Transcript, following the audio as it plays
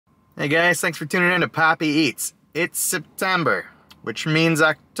Hey guys, thanks for tuning in to PapiEats. It's September, which means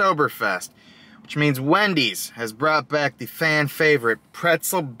Oktoberfest, which means Wendy's has brought back the fan favorite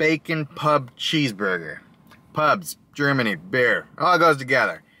Pretzel Bacon Pub Cheeseburger. Pubs, Germany, beer, all goes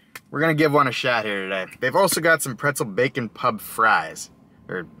together. We're gonna give one a shot here today. They've also got some Pretzel Bacon Pub fries.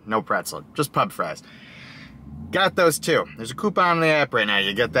 Or no pretzel, just pub fries. Got those too. There's a coupon on the app right now.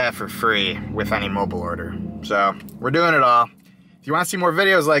 You get that for free with any mobile order. So, we're doing it all. If you want to see more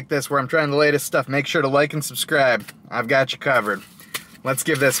videos like this where I'm trying the latest stuff, make sure to like and subscribe. I've got you covered. Let's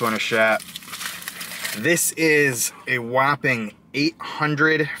give this one a shot. This is a whopping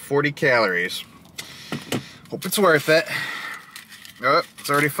 840 calories. Hope it's worth it. Oh, it's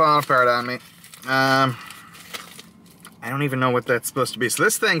already falling apart on me. I don't even know what that's supposed to be. So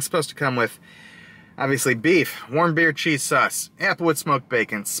this thing's supposed to come with, obviously, beef, warm beer cheese sauce, applewood smoked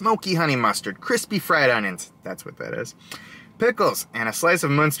bacon, smoky honey mustard, crispy fried onions. That's what that is. Pickles, and a slice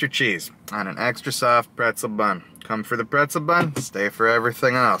of Munster cheese on an extra soft pretzel bun. Come for the pretzel bun, stay for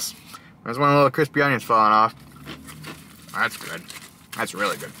everything else. There's one little crispy onions falling off. That's good. That's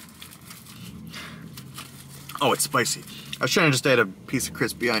really good. Oh, it's spicy. I shouldn't have just ate a piece of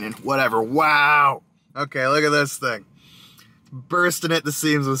crispy onion. Whatever. Wow! Okay, look at this thing. Bursting at the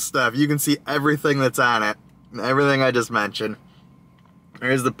seams with stuff. You can see everything that's on it. Everything I just mentioned.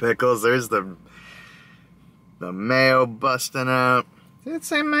 There's the pickles. There's the mayo busting out. Did it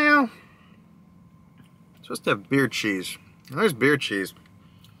say mayo? It's supposed to have beer cheese. There's beer cheese.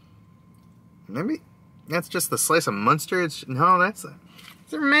 Maybe that's just the slice of Munster. No, that's is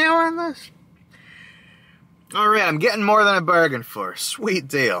there mayo on this? Alright, I'm getting more than I bargained for. Sweet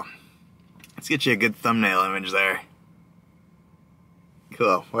deal. Let's get you a good thumbnail image there.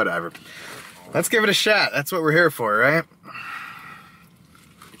 Cool, whatever. Let's give it a shot. That's what we're here for, right?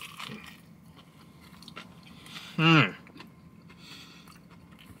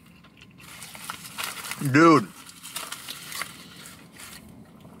 Dude.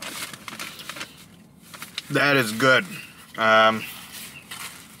 That is good. Wow.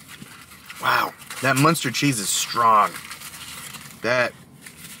 That Munster cheese is strong.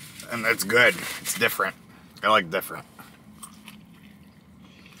 And that's good. It's different. I like different.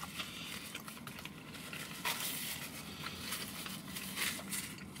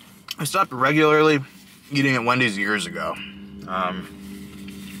 I stopped regularly eating at Wendy's years ago.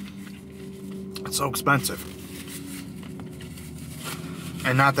 It's so expensive.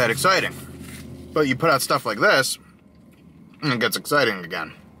 And not that exciting. But you put out stuff like this, and it gets exciting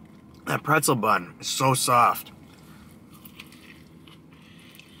again. That pretzel bun is so soft.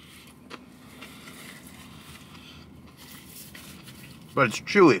 But it's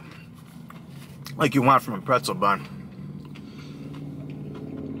chewy. Like you want from a pretzel bun.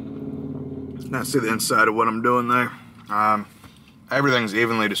 Now see the inside of what I'm doing there. Everything's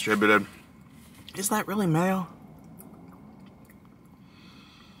evenly distributed. Is that really mayo?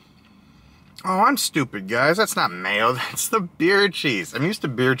 Oh, I'm stupid, guys. That's not mayo. That's the beer cheese. I'm used to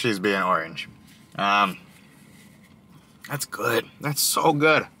beer cheese being orange. That's good. That's so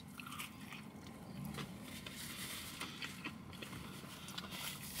good.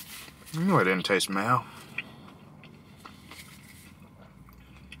 I knew I didn't taste mayo.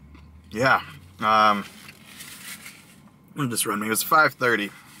 Yeah. What did this run me? It was $5.30. You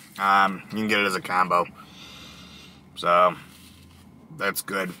can get it as a combo. So, that's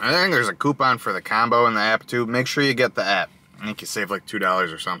good. I think there's a coupon for the combo in the app too. Make sure you get the app. I think you save like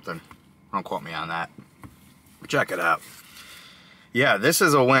 $2 or something. Don't quote me on that. Check it out. Yeah, this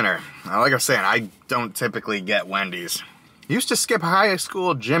is a winner. Like I was saying, I don't typically get Wendy's. Used to skip high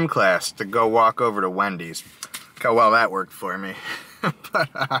school gym class to go walk over to Wendy's. Look how well that worked for me. But,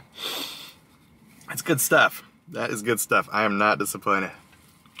 it's good stuff. That is good stuff. I am not disappointed.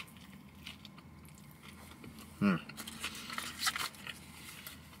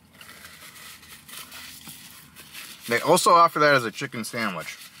 They also offer that as a chicken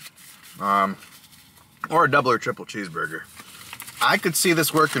sandwich. Or a double or triple cheeseburger. I could see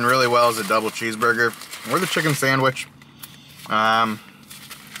this working really well as a double cheeseburger. Or the chicken sandwich.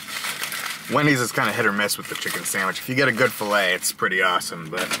 Wendy's is kind of hit or miss with the chicken sandwich. If you get a good filet, it's pretty awesome,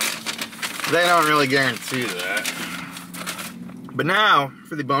 but they don't really guarantee that. But now,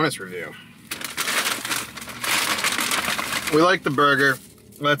 for the bonus review. We like the burger.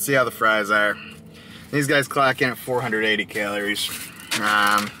 Let's see how the fries are. These guys clock in at 480 calories.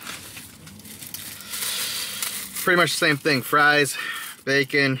 Pretty much the same thing. Fries,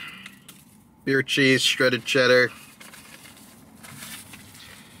 bacon, beer cheese, shredded cheddar.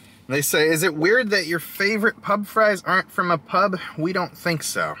 They say, is it weird that your favorite pub fries aren't from a pub? We don't think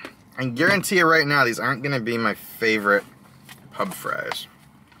so. I can guarantee you right now, these aren't going to be my favorite pub fries.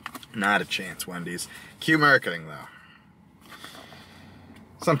 Not a chance, Wendy's. Cute marketing, though.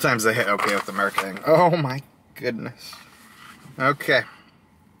 Sometimes they hit okay with the marketing. Oh my goodness. Okay.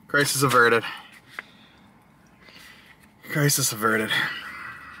 Crisis averted. Crisis averted.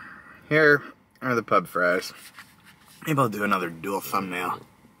 Here are the pub fries. Maybe I'll do another dual thumbnail.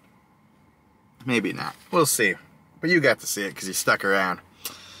 Maybe not. We'll see. But you got to see it because you stuck around.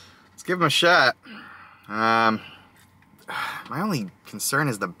 Let's give them a shot. My only concern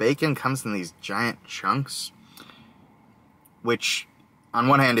is the bacon comes in these giant chunks, which on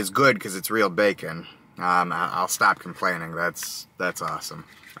one hand is good because it's real bacon. I'll stop complaining. That's awesome.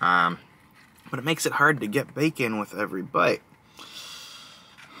 But it makes it hard to get bacon with every bite.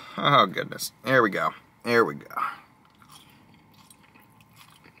 Oh goodness. There we go. There we go.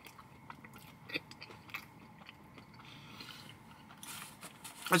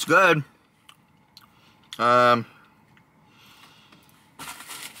 It's good. In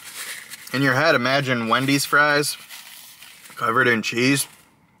your head, imagine Wendy's fries covered in cheese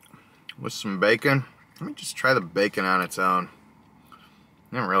with some bacon. Let me just try the bacon on its own.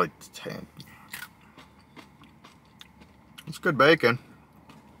 I didn't really taste. It's good bacon.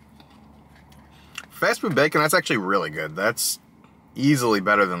 Fast food bacon, that's actually really good. That's easily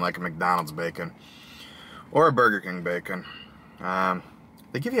better than like a McDonald's bacon or a Burger King bacon.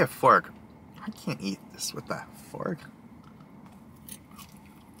 They give you a fork. I can't eat this with that fork.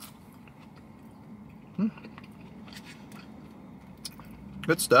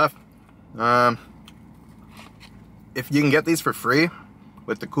 Good stuff. If you can get these for free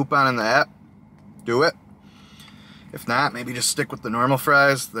with the coupon in the app, do it. If not, maybe just stick with the normal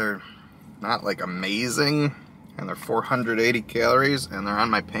fries. They're not like amazing, and they're 480 calories, and they're on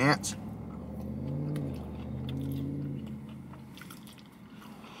my pants.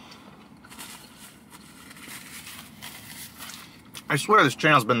 I swear this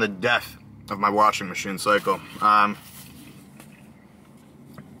channel's been the death of my washing machine cycle.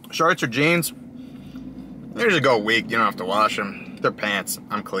 Shorts or jeans, they usually go a week. You don't have to wash them. They're pants.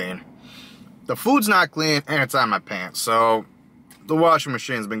 I'm clean. The food's not clean, and it's on my pants. So the washing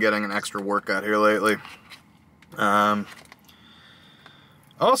machine's been getting an extra workout here lately.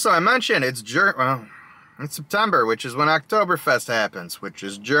 Also, I mentioned it's September, which is when Oktoberfest happens, which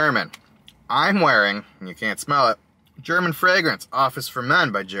is German. I'm wearing, and you can't smell it, German fragrance, Office for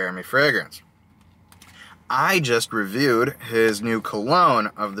Men by Jeremy Fragrance. I just reviewed his new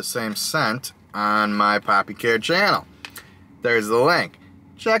cologne of the same scent on my Poppy Care channel. There's the link.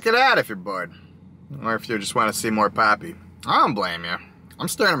 Check it out if you're bored. Or if you just want to see more Poppy. I don't blame you. I'm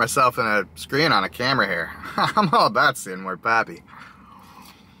staring at myself in a screen on a camera here. I'm all about seeing more Poppy.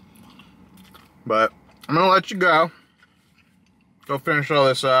 But I'm going to let you go. Go finish all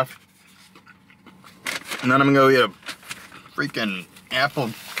this off. And then I'm going to go eat a freaking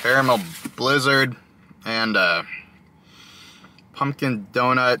apple caramel blizzard and a pumpkin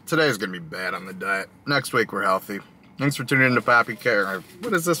donut. Today's going to be bad on the diet. Next week we're healthy. Thanks for tuning in to Poppy Care.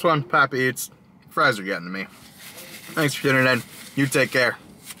 What is this one? PapiEats. Fries are getting to me. Thanks for tuning in. You take care.